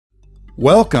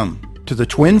Welcome to the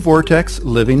Twin Vortex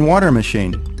Living Water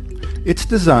Machine. Its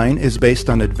design is based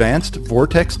on advanced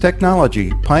Vortex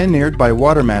technology pioneered by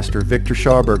Watermaster Victor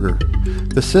Schauberger.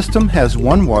 The system has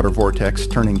one water vortex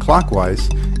turning clockwise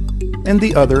and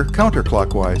the other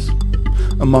counterclockwise.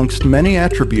 Amongst many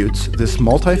attributes, this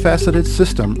multifaceted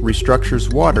system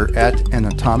restructures water at an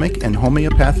atomic and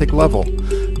homeopathic level,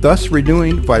 thus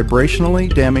renewing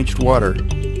vibrationally damaged water.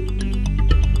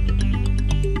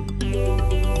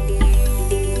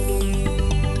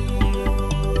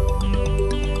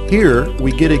 Here,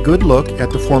 we get a good look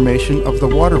at the formation of the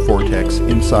water vortex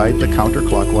inside the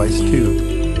counterclockwise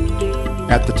tube.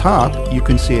 At the top, you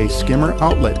can see a skimmer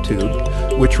outlet tube,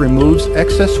 which removes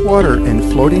excess water and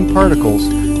floating particles,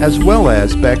 as well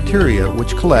as bacteria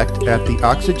which collect at the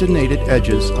oxygenated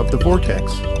edges of the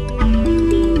vortex.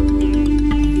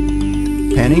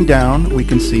 Panning down, we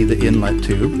can see the inlet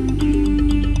tube,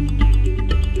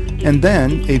 and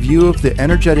then a view of the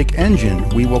energetic engine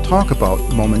we will talk about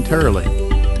momentarily.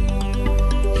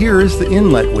 Here is the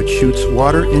inlet which shoots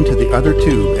water into the other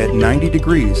tube at 90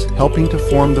 degrees, helping to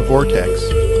form the vortex.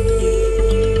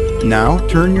 Now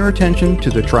turn your attention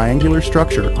to the triangular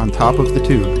structure on top of the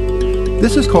tube.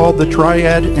 This is called the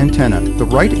triad antenna. The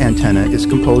right antenna is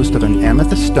composed of an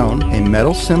amethyst stone, a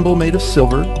metal symbol made of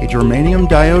silver, a germanium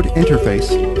diode interface,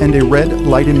 and a red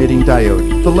light-emitting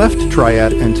diode. The left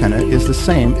triad antenna is the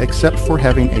same except for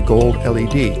having a gold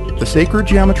LED. The sacred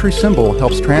geometry symbol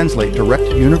helps translate direct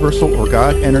universal or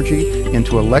God energy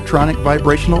into electronic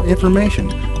vibrational information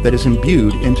that is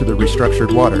imbued into the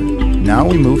restructured water. Now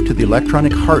we move to the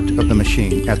electronic heart of the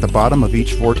machine at the bottom of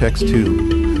each vortex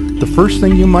tube. The first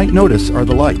thing you might notice are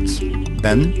the lights,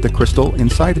 then the crystal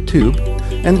inside a tube,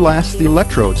 and last the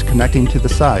electrodes connecting to the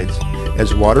sides.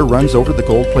 As water runs over the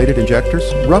gold-plated injectors,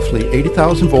 roughly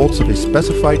 80,000 volts of a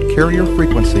specified carrier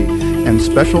frequency and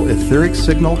special etheric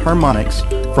signal harmonics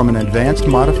from an advanced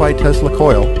modified Tesla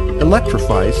coil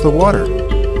electrifies the water.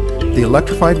 The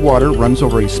electrified water runs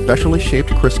over a specially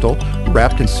shaped crystal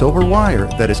wrapped in silver wire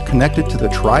that is connected to the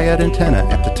triad antenna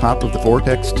at the top of the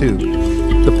vortex tube.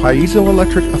 The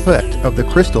piezoelectric effect of the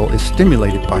crystal is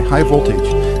stimulated by high voltage,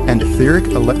 and etheric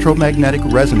electromagnetic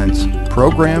resonance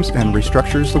programs and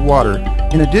restructures the water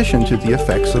in addition to the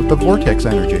effects of the vortex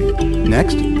energy.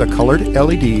 Next, the colored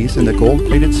LEDs in the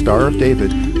gold-plated Star of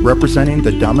David, representing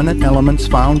the dominant elements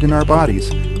found in our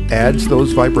bodies, adds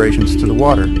those vibrations to the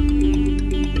water.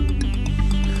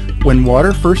 When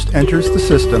water first enters the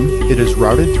system, it is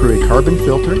routed through a carbon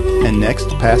filter and next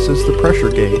passes the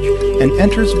pressure gauge and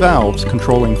enters valves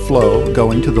controlling flow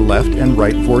going to the left and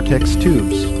right vortex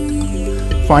tubes.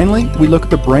 Finally, we look at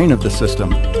the brain of the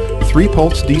system.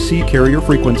 3-pulse DC carrier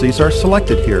frequencies are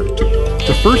selected here.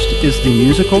 The first is the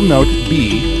musical note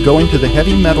B going to the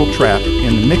heavy metal trap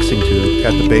in the mixing tube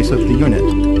at the base of the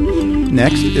unit.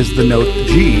 Next is the note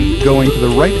G going to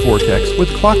the right vortex with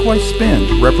clockwise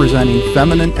spin representing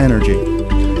feminine energy.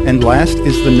 And last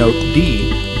is the note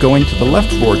D going to the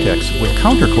left vortex with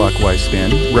counterclockwise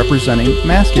spin representing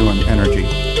masculine energy.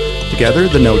 Together,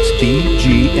 the notes D,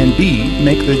 G, and B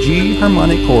make the G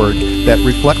harmonic chord that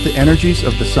reflect the energies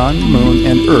of the Sun, Moon,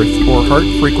 and Earth, or heart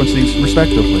frequencies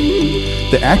respectively.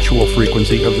 The actual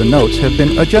frequency of the notes have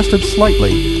been adjusted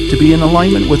slightly to be in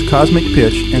alignment with cosmic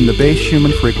pitch and the base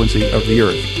human frequency of the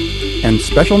Earth. And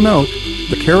special note,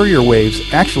 the carrier waves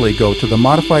actually go to the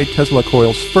modified Tesla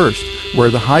coils first, where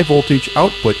the high voltage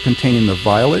output containing the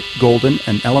violet, golden,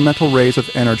 and elemental rays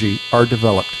of energy are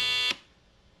developed.